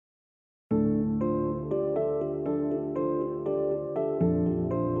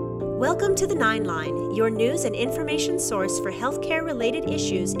Welcome to the 9 Line, your news and information source for healthcare-related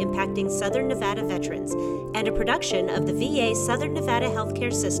issues impacting Southern Nevada veterans, and a production of the VA Southern Nevada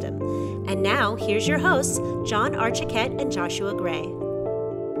Healthcare System. And now, here's your hosts, John Archiquette and Joshua Gray.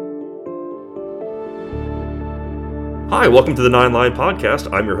 Hi, welcome to the 9 Line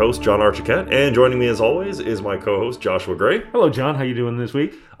Podcast. I'm your host, John Archiquette, and joining me as always is my co-host, Joshua Gray. Hello, John. How you doing this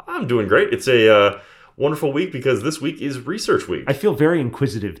week? I'm doing great. It's a wonderful week because this week is Research Week. I feel very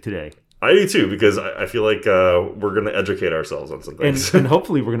inquisitive today. I do too, because I feel like we're going to educate ourselves on some things. And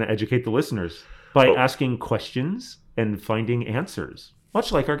hopefully we're going to educate the listeners by asking questions and finding answers,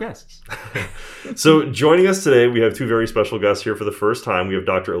 much like our guests. So joining us today, we have two very special guests here for the first time. We have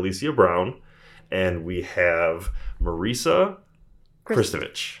Dr. Alicia Brown, and we have Marisa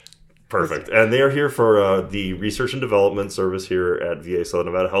Kristovich. Perfect. And they are here for the Research and Development Service here at VA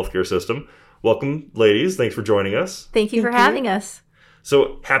Southern Nevada Healthcare System. Welcome, ladies. Thanks for joining us. Thank you for having us.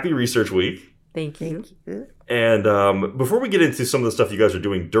 So, happy Research Week. Thank you. And before we get into some of the stuff you guys are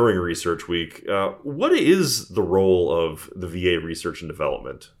doing during Research Week, what is the role of the VA Research and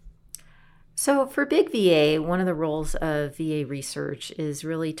Development? So, for Big VA, one of the roles of VA Research is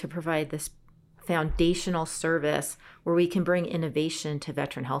really to provide this foundational service where we can bring innovation to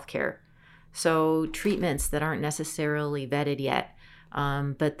veteran healthcare. So, treatments that aren't necessarily vetted yet,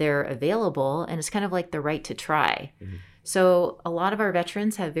 but they're available, and it's kind of like the right to try. Mm-hmm. So a lot of our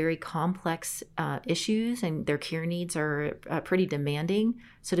veterans have very complex issues, and their care needs are pretty demanding.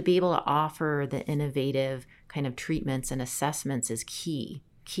 So to be able to offer the innovative kind of treatments and assessments is key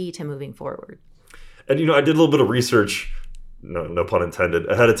to moving forward. And, I did a little bit of research, no pun intended,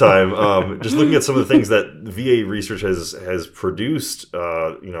 ahead of time, just looking at some of the things that VA Research has produced,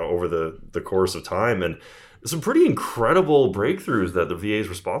 over the course of time. And some pretty incredible breakthroughs that the VA is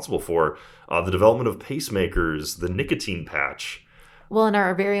responsible for. The development of pacemakers, the nicotine patch. Well, and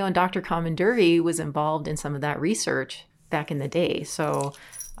our very own Dr. Komanduri was involved in some of that research back in the day. So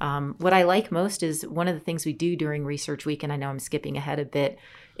what I like most is one of the things we do during Research Week, and I know I'm skipping ahead a bit,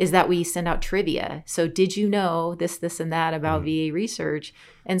 is that we send out trivia. So did you know this, and that about VA research?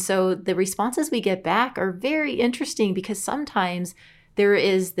 And so the responses we get back are very interesting because sometimes there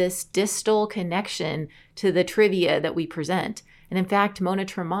is this distal connection to the trivia that we present. And in fact, Mona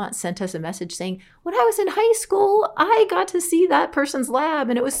Tremont sent us a message saying, when I was in high school, I got to see that person's lab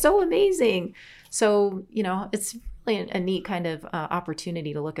and it was so amazing. So, it's really a neat kind of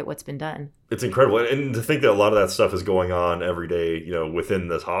opportunity to look at what's been done. It's incredible. And to think that a lot of that stuff is going on every day, within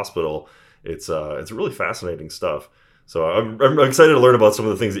this hospital, it's really fascinating stuff. So I'm excited to learn about some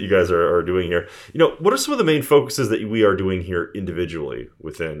of the things that you guys are doing here. What are some of the main focuses that we are doing here individually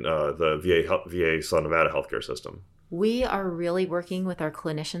within the VA Southern Nevada healthcare system? We are really working with our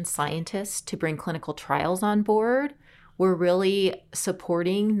clinician scientists to bring clinical trials on board. We're really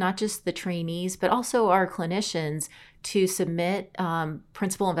supporting not just the trainees, but also our clinicians to submit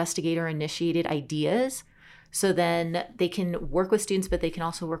principal investigator initiated ideas. So then they can work with students, but they can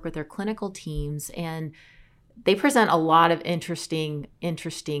also work with their clinical teams. And they present a lot of interesting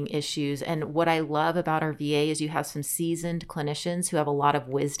issues. And what I love about our VA is you have some seasoned clinicians who have a lot of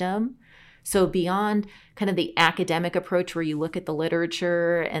wisdom. So beyond kind of the academic approach where you look at the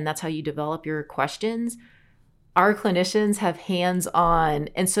literature and that's how you develop your questions, our clinicians have hands-on.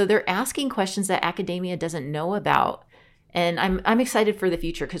 And so they're asking questions that academia doesn't know about. And I'm excited for the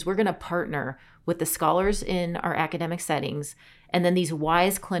future because we're going to partner with the scholars in our academic settings and then these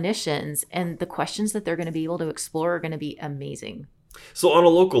wise clinicians, and the questions that they're going to be able to explore are going to be amazing. So on a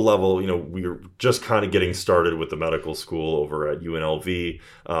local level, we're just kind of getting started with the medical school over at UNLV.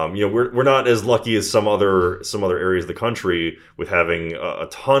 We're not as lucky as some other areas of the country with having a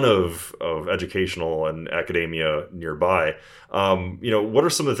ton of educational and academia nearby. What are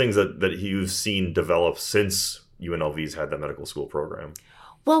some of the things that you've seen develop since UNLV's had that medical school program?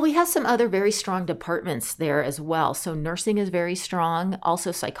 Well, we have some other very strong departments there as well. So nursing is very strong.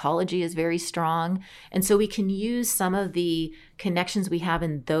 Also, psychology is very strong. And so we can use some of the connections we have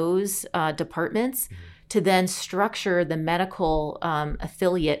in those departments to then structure the medical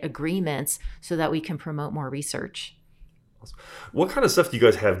affiliate agreements so that we can promote more research. What kind of stuff do you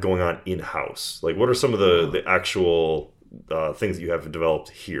guys have going on in-house? Like, what are some of the actual things that you have developed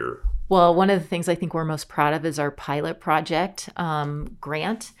here? Well, one of the things I think we're most proud of is our pilot project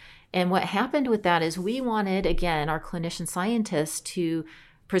grant. And what happened with that is we wanted, again, our clinician scientists to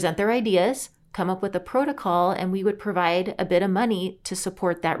present their ideas, come up with a protocol, and we would provide a bit of money to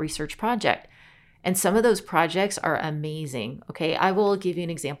support that research project. And some of those projects are amazing. Okay, I will give you an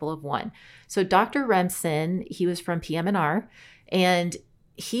example of one. So Dr. Remsen, he was from PM&R, and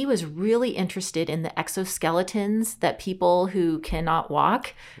he was really interested in the exoskeletons that people who cannot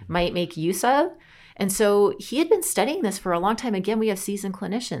walk might make use of. And so he had been studying this for a long time. Again, we have seasoned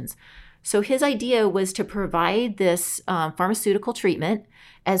clinicians. So his idea was to provide this pharmaceutical treatment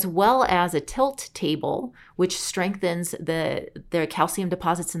as well as a tilt table, which strengthens their calcium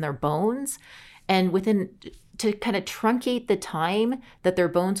deposits in their bones. And to kind of truncate the time that their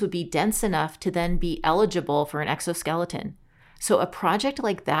bones would be dense enough to then be eligible for an exoskeleton. So a project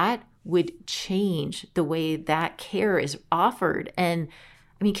like that would change the way that care is offered. And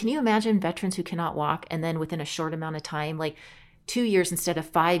I mean, can you imagine veterans who cannot walk and then within a short amount of time, like 2 years instead of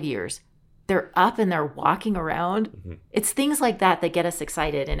 5 years, they're up and they're walking around? Mm-hmm. It's things like that that get us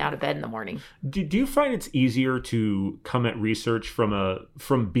excited and out of bed in the morning. Do you find it's easier to come at research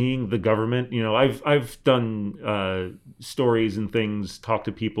from being the government? You know, I've done stories and things, talk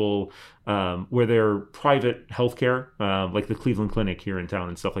to people where they're private healthcare, like the Cleveland Clinic here in town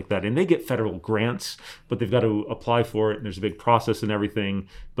and stuff like that, and they get federal grants, but they've got to apply for it, and there's a big process and everything.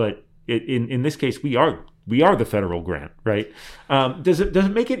 But in this case, we are the federal grant, right? Does it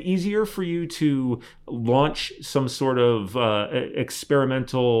make it easier for you to launch some sort of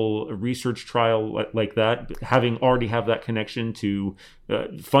experimental research trial like that, having already have that connection to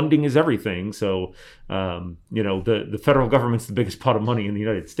funding is everything? So, the federal government's the biggest pot of money in the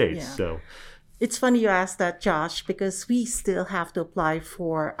United States. Yeah. So it's funny you asked that, Josh, because we still have to apply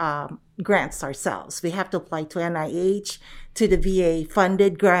for grants ourselves. We have to apply to NIH, to the VA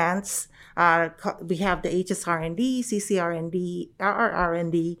funded grants. We have the HSR&D, CCR&D,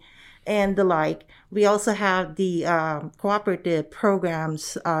 RRR&D, and the like. We also have the cooperative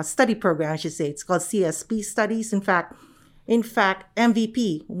programs, study program, I should say. It's called CSP studies. In fact,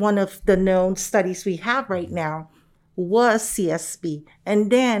 MVP, one of the known studies we have right now, was CSP. And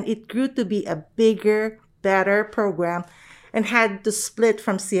then it grew to be a bigger, better program and had to split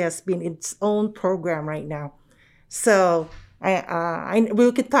from CSP in its own program right now. So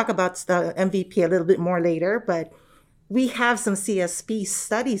we could talk about the MVP a little bit more later, but we have some CSP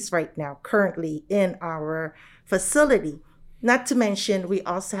studies right now currently in our facility. Not to mention, we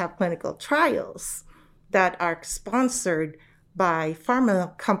also have clinical trials that are sponsored by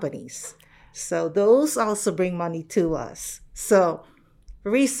pharma companies. So those also bring money to us. So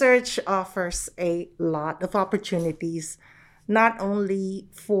research offers a lot of opportunities, not only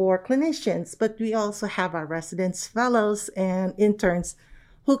for clinicians, but we also have our residents, fellows, and interns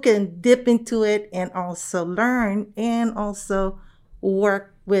who can dip into it and also learn and also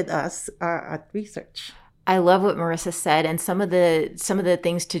work with us at research. I love what Marisa said, and some of the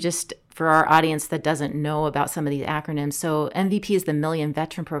things to just for our audience that doesn't know about some of these acronyms. So MVP is the Million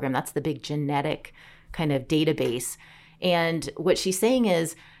Veteran Program. That's the big genetic kind of database. And what she's saying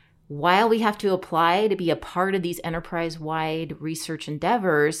is, while we have to apply to be a part of these enterprise-wide research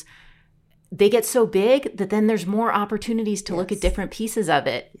endeavors, they get so big that then there's more opportunities to look at different pieces of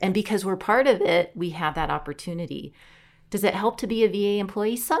it. And because we're part of it, we have that opportunity. Does it help to be a VA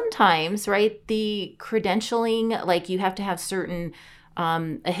employee? Sometimes, right? The credentialing, like you have to have certain,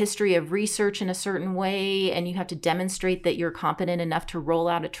 a history of research in a certain way, and you have to demonstrate that you're competent enough to roll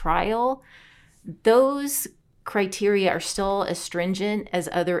out a trial. Those criteria are still as stringent as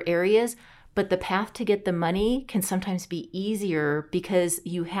other areas, but the path to get the money can sometimes be easier because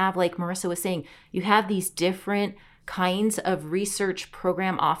you have, like Marisa was saying, you have these different kinds of research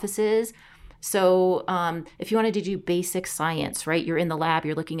program offices. So if you wanted to do basic science, right, you're in the lab,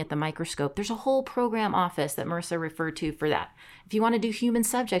 you're looking at the microscope, there's a whole program office that Marisa referred to for that. If you want to do human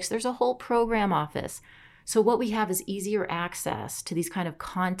subjects, there's a whole program office. So what we have is easier access to these kind of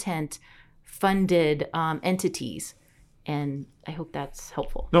content funded entities. And I hope that's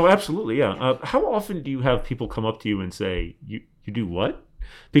helpful. No, absolutely. Yeah. How often do you have people come up to you and say, you do what?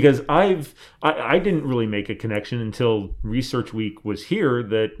 Because I didn't really make a connection until Research Week was here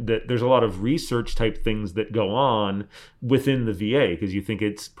that there's a lot of research type things that go on within the VA because you think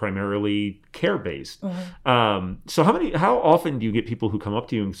it's primarily care based. Mm-hmm. So how often do you get people who come up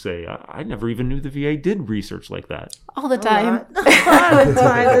to you and say, I never even knew the VA did research like that? All the time. All the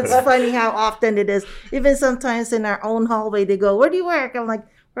time. It's funny how often it is. Even sometimes in our own hallway, they go, "Where do you work?" I'm like,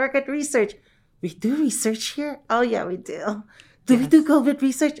 "Work at research." "We do research here?" "Oh yeah, we do." "Do we do COVID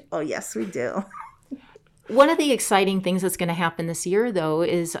research?" "Oh, yes, we do." One of the exciting things that's going to happen this year, though,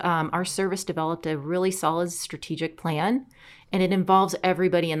 is our service developed a really solid strategic plan, and it involves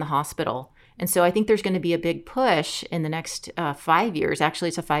everybody in the hospital. And so I think there's going to be a big push in the next 5 years. Actually,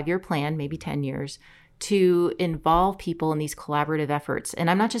 it's a 5-year plan, maybe 10 years, to involve people in these collaborative efforts. And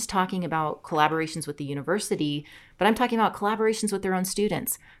I'm not just talking about collaborations with the university, but I'm talking about collaborations with their own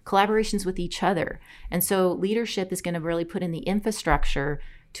students, collaborations with each other. And so leadership is going to really put in the infrastructure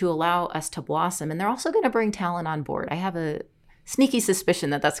to allow us to blossom. And they're also going to bring talent on board. I have a sneaky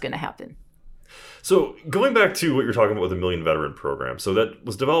suspicion that that's going to happen. So going back to what you're talking about with the Million Veteran Program, so that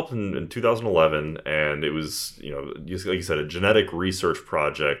was developed in 2011, and it was, like you said, a genetic research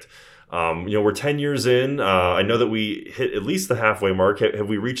project. We're 10 years in. I know that we hit at least the halfway mark. Have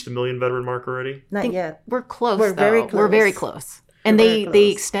we reached the Million Veteran mark already? Not yet. We're close. We're very close. We're very close. And they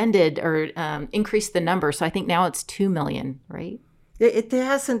extended or increased the number. So I think now it's 2 million, right? It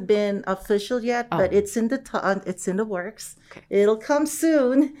hasn't been official yet, but it's in the works. Okay. It'll come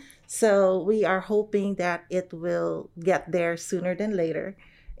soon. So we are hoping that it will get there sooner than later.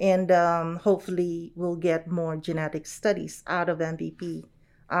 And hopefully we'll get more genetic studies out of MVP.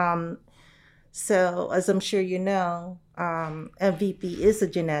 So as I'm sure you know, MVP is a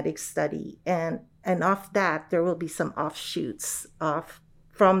genetic study. And of that, there will be some offshoots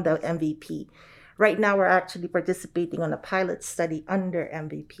from the MVP. Right now, we're actually participating on a pilot study under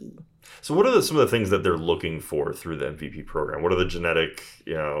MVP. So what are some of the things that they're looking for through the MVP program? What are the genetic,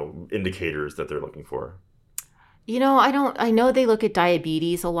 indicators that they're looking for? I know they look at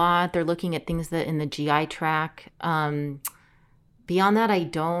diabetes a lot. They're looking at things that in the GI tract. Beyond that, I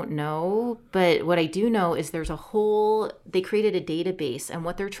don't know. But what I do know is they created a database, and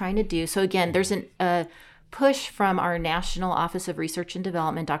what they're trying to do. So again, there's a push from our National Office of Research and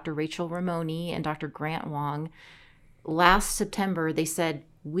Development, Dr. Rachel Ramoni and Dr. Grant Wong. Last September, they said,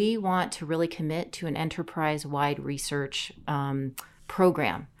 we want to really commit to an enterprise-wide research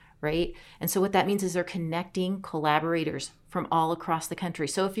program, right? And so what that means is they're connecting collaborators from all across the country.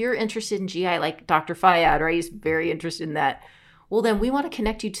 So if you're interested in GI, like Dr. Fayad, right? He's very interested in that. Well, then we want to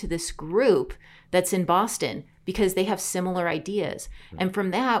connect you to this group that's in Boston because they have similar ideas. And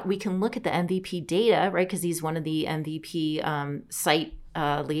from that, we can look at the MVP data, right? Because he's one of the MVP site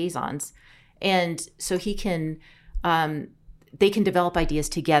liaisons. And so they can develop ideas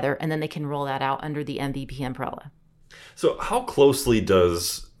together, and then they can roll that out under the MVP umbrella. So how closely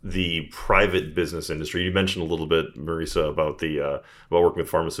does the private business industry, you mentioned a little bit, Marisa, about about working with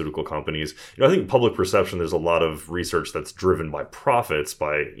pharmaceutical companies. I think public perception, there's a lot of research that's driven by profits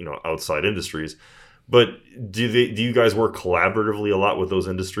by, outside industries. But do you guys work collaboratively a lot with those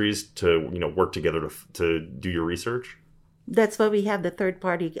industries to, work together to do your research? That's why we have the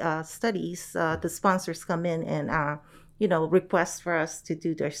third-party studies. The sponsors come in and request for us to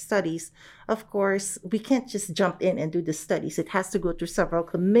do their studies. Of course, we can't just jump in and do the studies. It has to go through several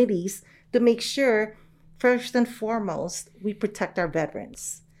committees to make sure, first and foremost, we protect our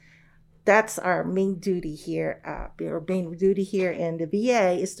veterans. That's our main duty here. Our main duty here in the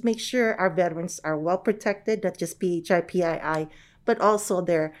VA is to make sure our veterans are well protected, not just PHI, PII, but also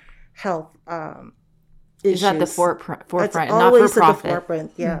their health issues. Is at the forefront, it's and always not for at profit. the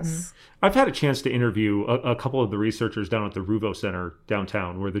forefront, yes. Mm-hmm. I've had a chance to interview a couple of the researchers down at the Ruvo Center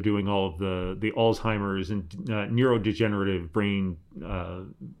downtown, where they're doing all of the Alzheimer's and neurodegenerative brain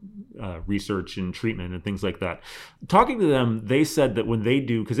research and treatment and things like that. Talking to them, they said that when they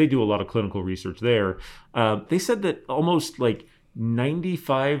do, because they do a lot of clinical research there, they said that almost like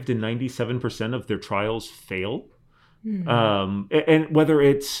 95 to 97% of their trials fail. Mm-hmm. And whether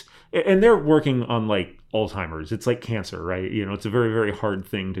and they're working on like Alzheimer's, it's like cancer, right? It's a very, very hard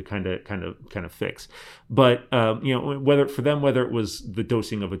thing to kind of fix. But whether it was the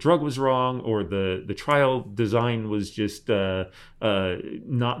dosing of a drug was wrong, or the trial design was just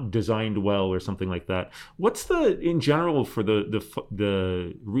not designed well, or something like that. What's in general for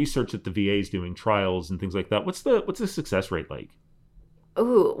the research that the VA is doing, trials and things like that? What's the success rate like?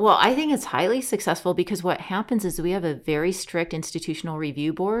 Oh, well, I think it's highly successful because what happens is we have a very strict institutional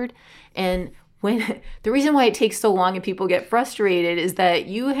review board. And the reason why it takes so long and people get frustrated is that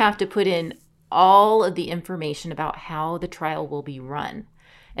you have to put in all of the information about how the trial will be run.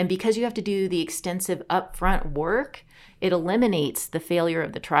 And because you have to do the extensive upfront work, it eliminates the failure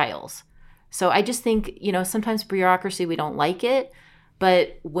of the trials. So I just think, sometimes bureaucracy, we don't like it.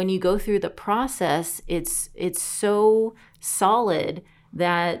 But when you go through the process, it's so solid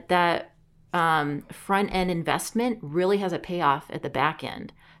that front end investment really has a payoff at the back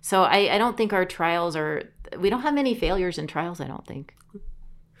end. So I don't think our trials we don't have many failures in trials, I don't think.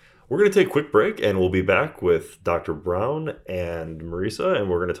 We're going to take a quick break, and we'll be back with Dr. Brown and Marisa, and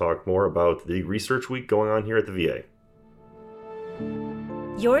we're going to talk more about the research week going on here at the VA.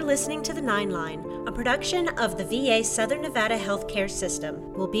 You're listening to The 9 Line, a production of the VA Southern Nevada Healthcare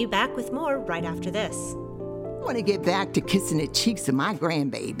System. We'll be back with more right after this. want to get back to kissing the cheeks of my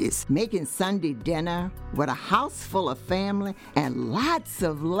grandbabies, making Sunday dinner with a house full of family and lots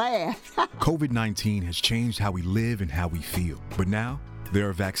of laughs. COVID-19 has changed how we live and how we feel. But now, there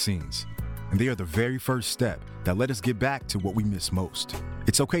are vaccines. And they are the very first step that let us get back to what we miss most.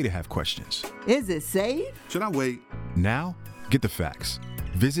 It's okay to have questions. Is it safe? Should I wait? Now, get the facts.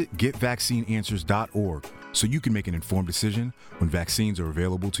 Visit getvaccineanswers.org so you can make an informed decision when vaccines are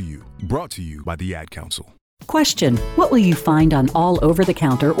available to you. Brought to you by the Ad Council. Question: what will you find on all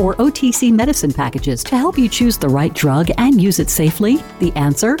over-the-counter or OTC medicine packages to help you choose the right drug and use it safely? The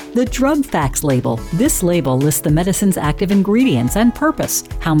answer: the Drug Facts label. This label lists the medicine's active ingredients and purpose,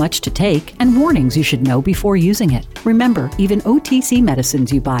 how much to take, and warnings you should know before using it. Remember, even OTC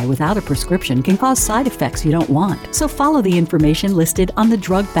medicines you buy without a prescription can cause side effects you don't want. So follow the information listed on the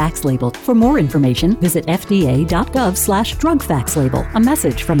Drug Facts label. For more information, visit fda.gov/Drug Facts label. A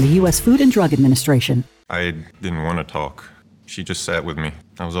message from the U.S. Food and Drug Administration. I didn't want to talk. She just sat with me.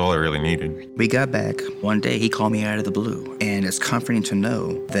 That was all I really needed. We got back. One day he called me out of the blue, and it's comforting to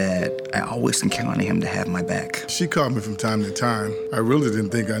know that I always can count on him to have my back. She called me from time to time. I really didn't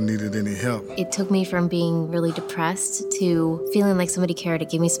think I needed any help. It took me from being really depressed to feeling like somebody cared to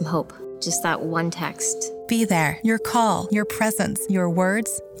give me some hope. Just that one text. Be there. Your call, your presence, your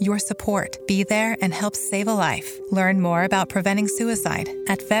words, your support. Be there and help save a life. Learn more about preventing suicide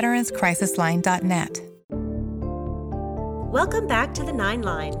at veteranscrisisline.net. Welcome back to the 9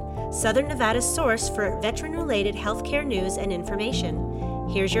 Line, Southern Nevada's source for veteran-related healthcare news and information.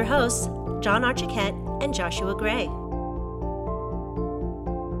 Here's your hosts, John Archiquette and Joshua Gray.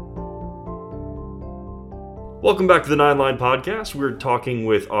 Welcome back to the 9 Line Podcast. We're talking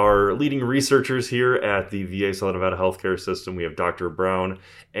with our leading researchers here at the VA Southern Nevada Healthcare System. We have Dr. Brown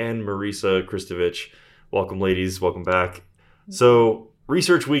and Marisa Kristovich. Welcome, ladies. Welcome back. So,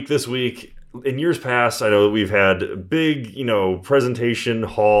 Research Week this week. In years past, I know that we've had a big, presentation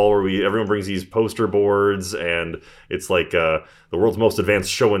hall where everyone brings these poster boards, and it's like the world's most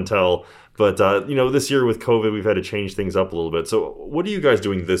advanced show and tell. But, this year with COVID, we've had to change things up a little bit. So what are you guys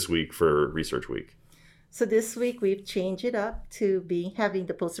doing this week for Research Week? So this week we've changed it up to be having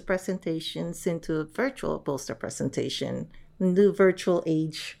the poster presentations into a virtual poster presentation, new virtual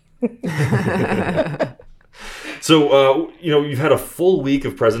age. So, you've had a full week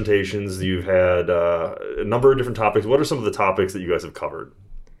of presentations. You've had a number of different topics. What are some of the topics that you guys have covered?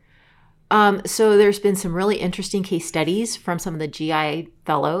 So there's been some really interesting case studies from some of the GI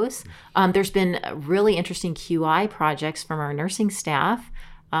fellows. There's been really interesting QI projects from our nursing staff.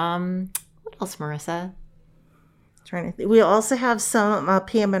 What else, Marisa? We also have some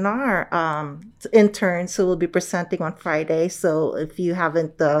PM&R interns who will be presenting on Friday. So if you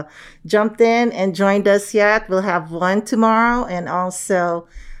haven't jumped in and joined us yet, we'll have one tomorrow and also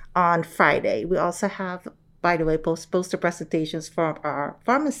on Friday. We also have, by the way, poster presentations from our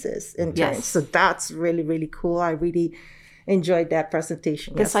pharmacists interns. Yes. So that's really, really cool. I really enjoyed that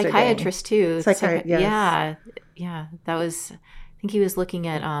presentation yesterday. The psychiatrist too. Yes. Yeah. That was... I think he was looking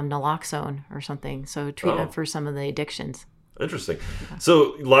at naloxone or something, so treatment for some of the addictions. Interesting.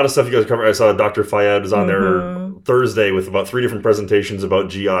 So a lot of stuff you guys cover. I saw Dr. Fayed was on there Thursday with about 3 different presentations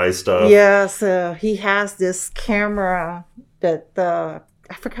about GI stuff. Yeah, so he has this camera that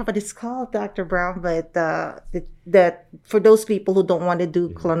I forgot what it's called, Dr. Brown, but that for those people who don't want to do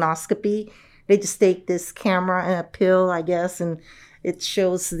colonoscopy, they just take this camera and a pill, I guess, and it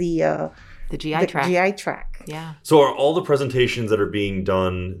shows the GI tract. GI tract. Yeah. So are all the presentations that are being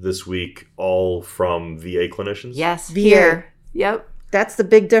done this week all from VA clinicians? Yes, VA. Here. Yep. That's the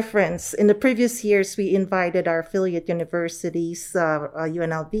big difference. In the previous years, we invited our affiliate universities,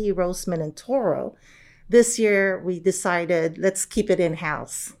 UNLV, Roseman, and Toro. This year, we decided, let's keep it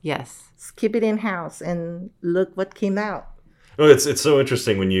in-house. Yes. Let's keep it in-house and look what came out. No, it's so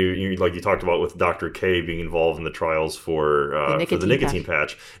interesting when you like you talked about with Dr. K being involved in the trials for the nicotine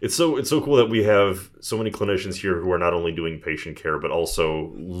patch. It's so cool that we have so many clinicians here who are not only doing patient care but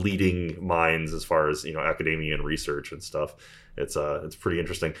also leading minds as far as academia and research and stuff. It's pretty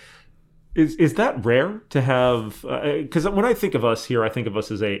interesting. Is that rare to have? Because when I think of us here, I think of us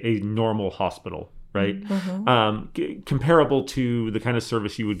as a normal hospital. Right? Mm-hmm. Comparable to the kind of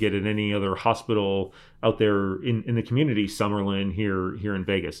service you would get at any other hospital out there in the community, Summerlin here in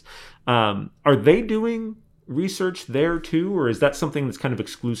Vegas. Are they doing research there too, or is that something that's kind of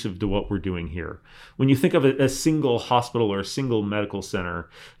exclusive to what we're doing here? When you think of a single hospital or a single medical center,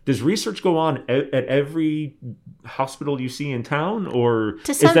 does research go on at every hospital you see in town, or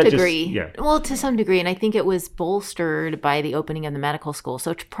to some degree? Well, to some degree, and I think it was bolstered by the opening of the medical school.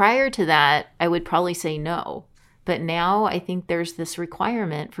 So prior to that, I would probably say no. But now I think there's this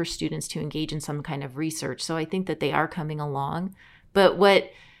requirement for students to engage in some kind of research. So I think that they are coming along. But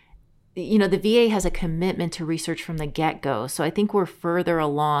the VA has a commitment to research from the get-go. So I think we're further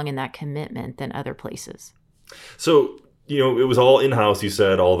along in that commitment than other places. So, it was all in-house, you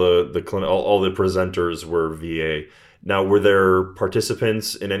said, all the presenters were VA. Now, were there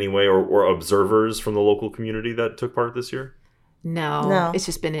participants in any way or observers from the local community that took part this year? No. It's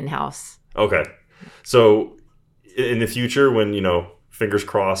just been in-house. Okay. So in the future, when, fingers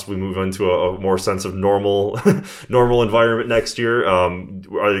crossed, we move into a more sense of normal environment next year,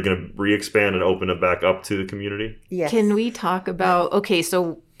 are they going to re-expand and open it back up to the community? Yes. Can we talk about,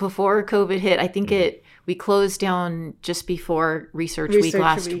 so before COVID hit, I think we closed down just before Research Week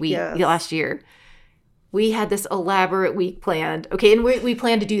last year. We had this elaborate week planned. Okay, and we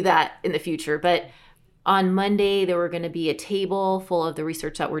plan to do that in the future. But on Monday, there were going to be a table full of the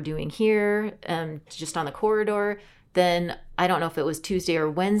research that we're doing here, just on the corridor. Then, I don't know if it was Tuesday or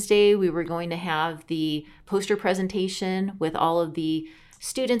Wednesday, we were going to have the poster presentation with all of the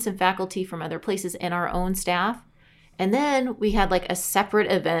students and faculty from other places and our own staff. And then we had like a separate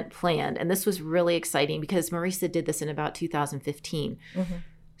event planned. And this was really exciting because Marisa did this in about 2015. Mm-hmm.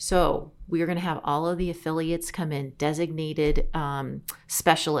 So we are going to have all of the affiliates come in, designated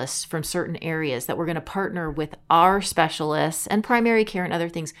specialists from certain areas that we're going to partner with our specialists and primary care and other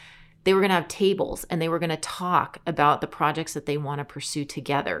things. They were going to have tables and they were going to talk about the projects that they want to pursue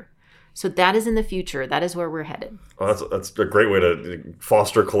together. So that is in the future. That is where we're headed. Well, that's a great way to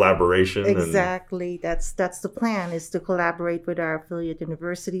foster collaboration. Exactly. That's the plan, is to collaborate with our affiliate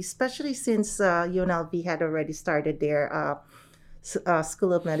universities, especially since UNLV had already started their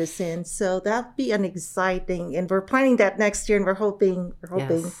School of Medicine. So that'll be an exciting, and we're planning that next year, and we're hoping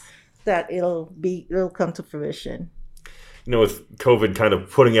that it'll come to fruition. With COVID kind of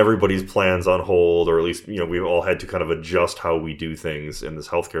putting everybody's plans on hold, or at least, we've all had to kind of adjust how we do things in this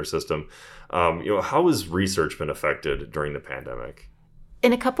healthcare system. How has research been affected during the pandemic?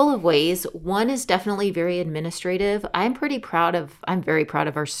 In a couple of ways. One is definitely very administrative. I'm very proud of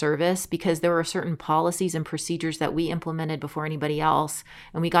our service because there were certain policies and procedures that we implemented before anybody else,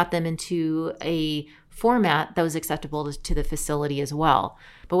 and we got them into a format that was acceptable to the facility as well.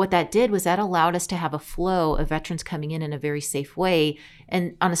 But what that did was that allowed us to have a flow of veterans coming in a very safe way,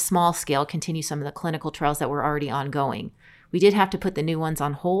 and on a small scale continue some of the clinical trials that were already ongoing. We did have to put the new ones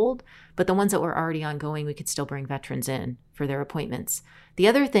on hold, but the ones that were already ongoing, we could still bring veterans in for their appointments. The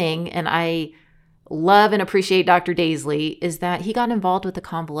other thing, and I love and appreciate Dr. Daisley, is that he got involved with the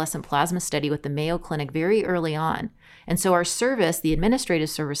convalescent plasma study with the Mayo Clinic very early on. And so our service, the administrative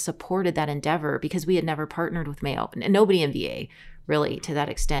service, supported that endeavor because we had never partnered with Mayo, and nobody in VA really to that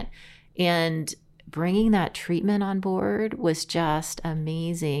extent. And bringing that treatment on board was just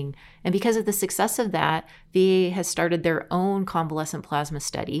amazing. And because of the success of that, VA has started their own convalescent plasma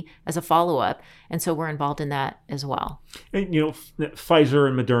study as a follow-up. And so we're involved in that as well. And, Pfizer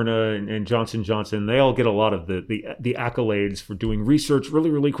and Moderna and Johnson & Johnson, they all get a lot of the accolades for doing research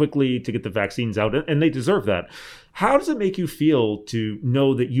really, really quickly to get the vaccines out. And they deserve that. How does it make you feel to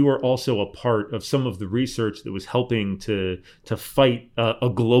know that you are also a part of some of the research that was helping to fight a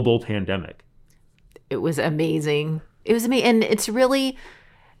global pandemic? It was amazing. And it's really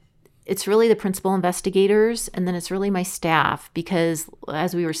the principal investigators, and then it's really my staff, because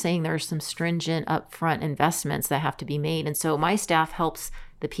as we were saying, there are some stringent upfront investments that have to be made. And so my staff helps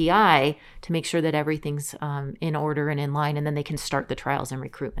the PI to make sure that everything's in order and in line, and then they can start the trials and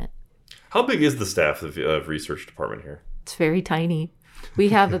recruitment. How big is the staff of research department here? It's very tiny. We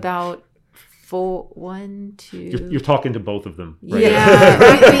have about 1, 2. You're talking to both of them, right?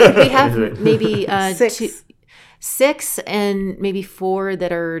 Yeah, we have maybe 6 and maybe 4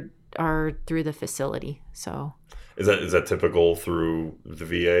 that are through the facility. So is that typical through the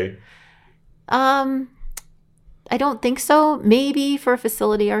VA? I don't think so. Maybe for a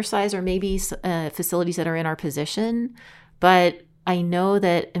facility our size, or maybe facilities that are in our position, but I know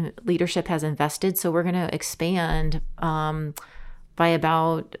that leadership has invested, so we're going to expand by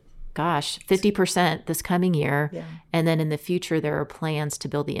about 50% this coming year. Yeah. And then in the future, there are plans to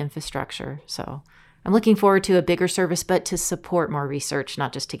build the infrastructure. So I'm looking forward to a bigger service, but to support more research,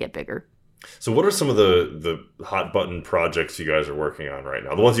 not just to get bigger. So what are some of the hot button projects you guys are working on right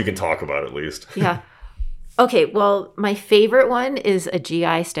now? The ones you can talk about, at least. Yeah. Okay. Well, my favorite one is a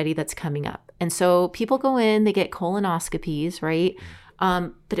GI study that's coming up. And so people go in, they get colonoscopies, right?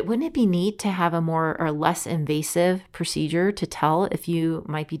 But wouldn't it be neat to have a more or less invasive procedure to tell if you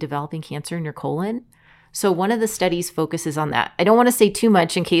might be developing cancer in your colon? So one of the studies focuses on that. I don't want to say too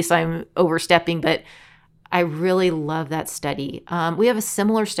much in case I'm overstepping, but I really love that study. We have a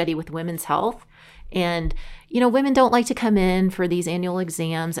similar study with women's health, And, women don't like to come in for these annual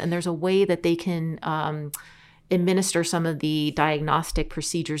exams, and there's a way that they can administer some of the diagnostic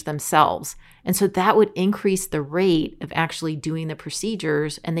procedures themselves. And so that would increase the rate of actually doing the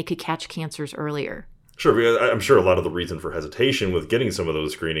procedures, and they could catch cancers earlier. Sure. I'm sure a lot of the reason for hesitation with getting some of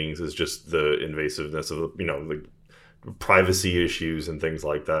those screenings is just the invasiveness of, the privacy issues and things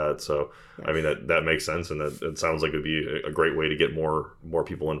like that. So, yes. I mean, that makes sense. And that sounds like it would be a great way to get more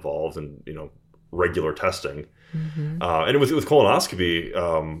people involved in, regular testing. Mm-hmm. And with colonoscopy,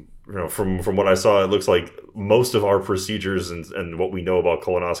 from what I saw, it looks like most of our procedures and what we know about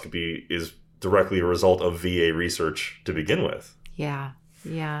colonoscopy is directly a result of VA research to begin with. Yeah.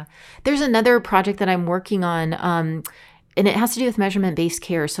 Yeah. There's another project that I'm working on, and it has to do with measurement-based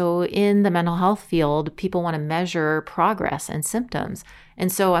care. So in the mental health field, people want to measure progress and symptoms.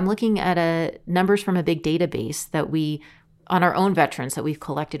 And so I'm looking at numbers from a big database that on our own veterans that we've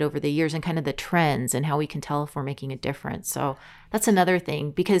collected over the years, and kind of the trends and how we can tell if we're making a difference. So that's another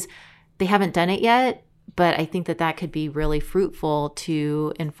thing, because they haven't done it yet, but I think that could be really fruitful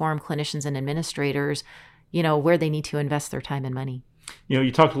to inform clinicians and administrators, where they need to invest their time and money.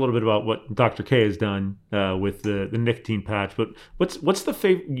 You talked a little bit about what Dr. K has done with the nicotine patch, but what's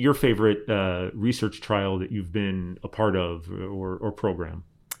your favorite research trial that you've been a part of or program?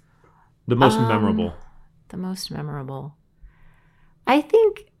 The most memorable. The most memorable. I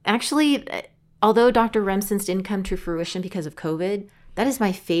think actually, although Dr. Remsen's didn't come to fruition because of COVID, that is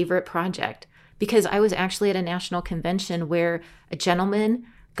my favorite project, because I was actually at a national convention where a gentleman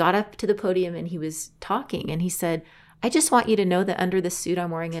got up to the podium and he was talking, and he said, "I just want you to know that under this suit,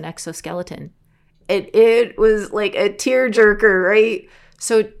 I'm wearing an exoskeleton." It was like a tearjerker, right?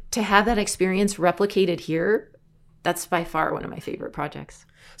 So to have that experience replicated here, that's by far one of my favorite projects.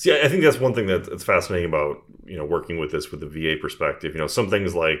 See, I think that's one thing that's fascinating about, working with this with the VA perspective. Some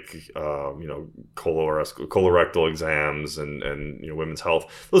things like, colorectal exams and women's health,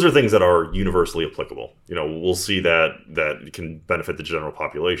 those are things that are universally applicable. We'll see that can benefit the general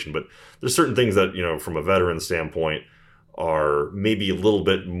population, but there's certain things that, from a veteran standpoint, are maybe a little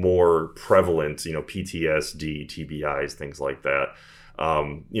bit more prevalent, PTSD, TBIs, things like that.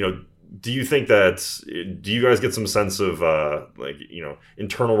 Do you think do you guys get some sense of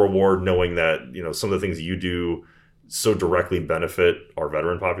internal reward knowing that, some of the things you do so directly benefit our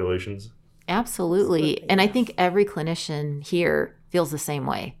veteran populations? Absolutely. And I think every clinician here feels the same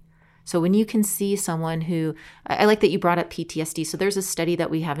way. So when you can see someone I like that you brought up PTSD. So there's a study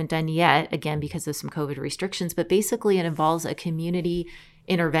that we haven't done yet, again, because of some COVID restrictions, but basically it involves a community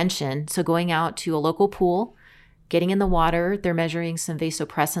intervention. So going out to a local pool, getting in the water, they're measuring some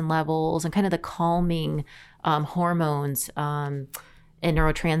vasopressin levels and kind of the calming hormones and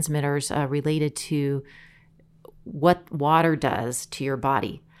neurotransmitters related to what water does to your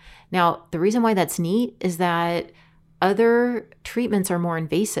body. Now, the reason why that's neat is that other treatments are more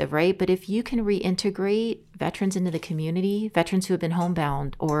invasive, right? But if you can reintegrate veterans into the community, veterans who have been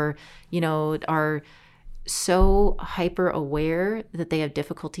homebound or, are so hyper aware that they have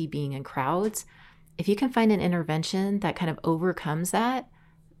difficulty being in crowds, if you can find an intervention that kind of overcomes that,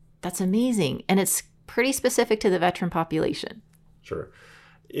 that's amazing. And it's pretty specific to the veteran population. Sure.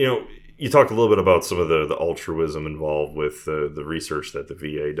 You talked a little bit about some of the altruism involved with the research that the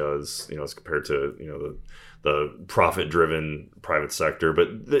VA does, as compared to, the profit-driven private sector. But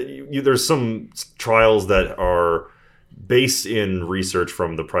there's some trials that are based in research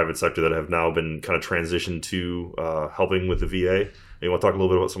from the private sector that have now been kind of transitioned to helping with the VA. You want to talk a little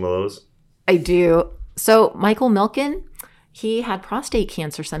bit about some of those? I do. So Michael Milken, he had prostate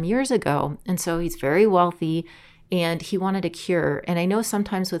cancer some years ago. And so he's very wealthy and he wanted a cure. And I know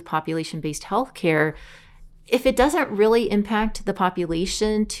sometimes with population-based healthcare, if it doesn't really impact the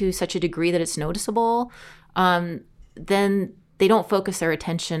population to such a degree that it's noticeable, then they don't focus their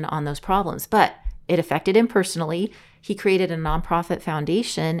attention on those problems. But it affected him personally. He created a nonprofit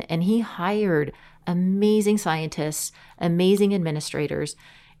foundation and he hired amazing scientists, amazing administrators.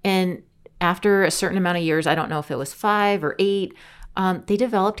 And after a certain amount of years, I don't know if it was 5 or 8, they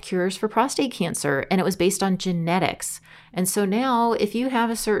developed cures for prostate cancer, and it was based on genetics. And so now if you have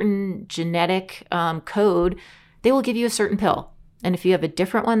a certain genetic code, they will give you a certain pill. And if you have a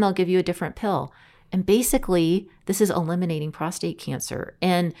different one, they'll give you a different pill. And basically, this is eliminating prostate cancer.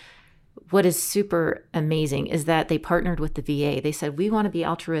 And what is super amazing is that they partnered with the VA. They said, we want to be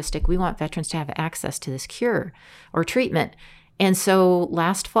altruistic. We want veterans to have access to this cure or treatment. And so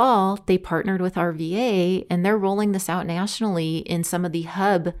last fall, they partnered with our VA, and they're rolling this out nationally in some of the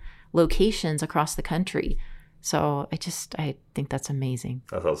hub locations across the country. So I think that's amazing.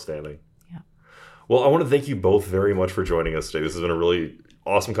 That's outstanding. Yeah. Well, I want to thank you both very much for joining us today. This has been a really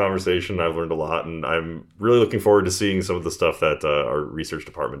awesome conversation. I've learned a lot, and I'm really looking forward to seeing some of the stuff that our research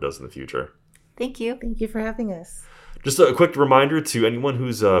department does in the future. Thank you. Thank you for having us. Just a quick reminder to anyone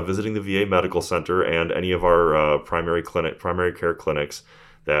who's visiting the VA Medical Center and any of our primary care clinics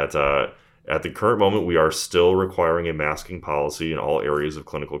that at the current moment we are still requiring a masking policy in all areas of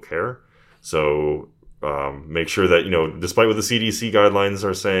clinical care. So make sure that, despite what the CDC guidelines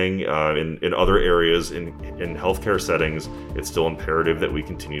are saying, in other areas, in healthcare settings, it's still imperative that we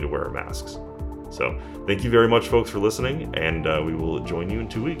continue to wear our masks. So thank you very much, folks, for listening, and we will join you in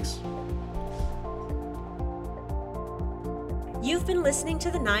 2 weeks. You've been listening to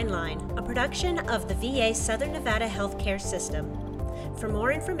The 9 Line, a production of the VA Southern Nevada Healthcare System. For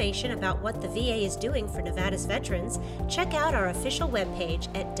more information about what the VA is doing for Nevada's veterans, check out our official webpage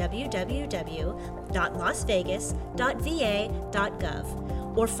at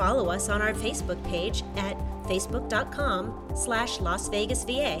www.lasvegas.va.gov or follow us on our Facebook page at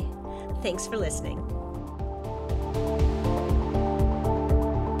facebook.com/LasVegasVA. Thanks for listening.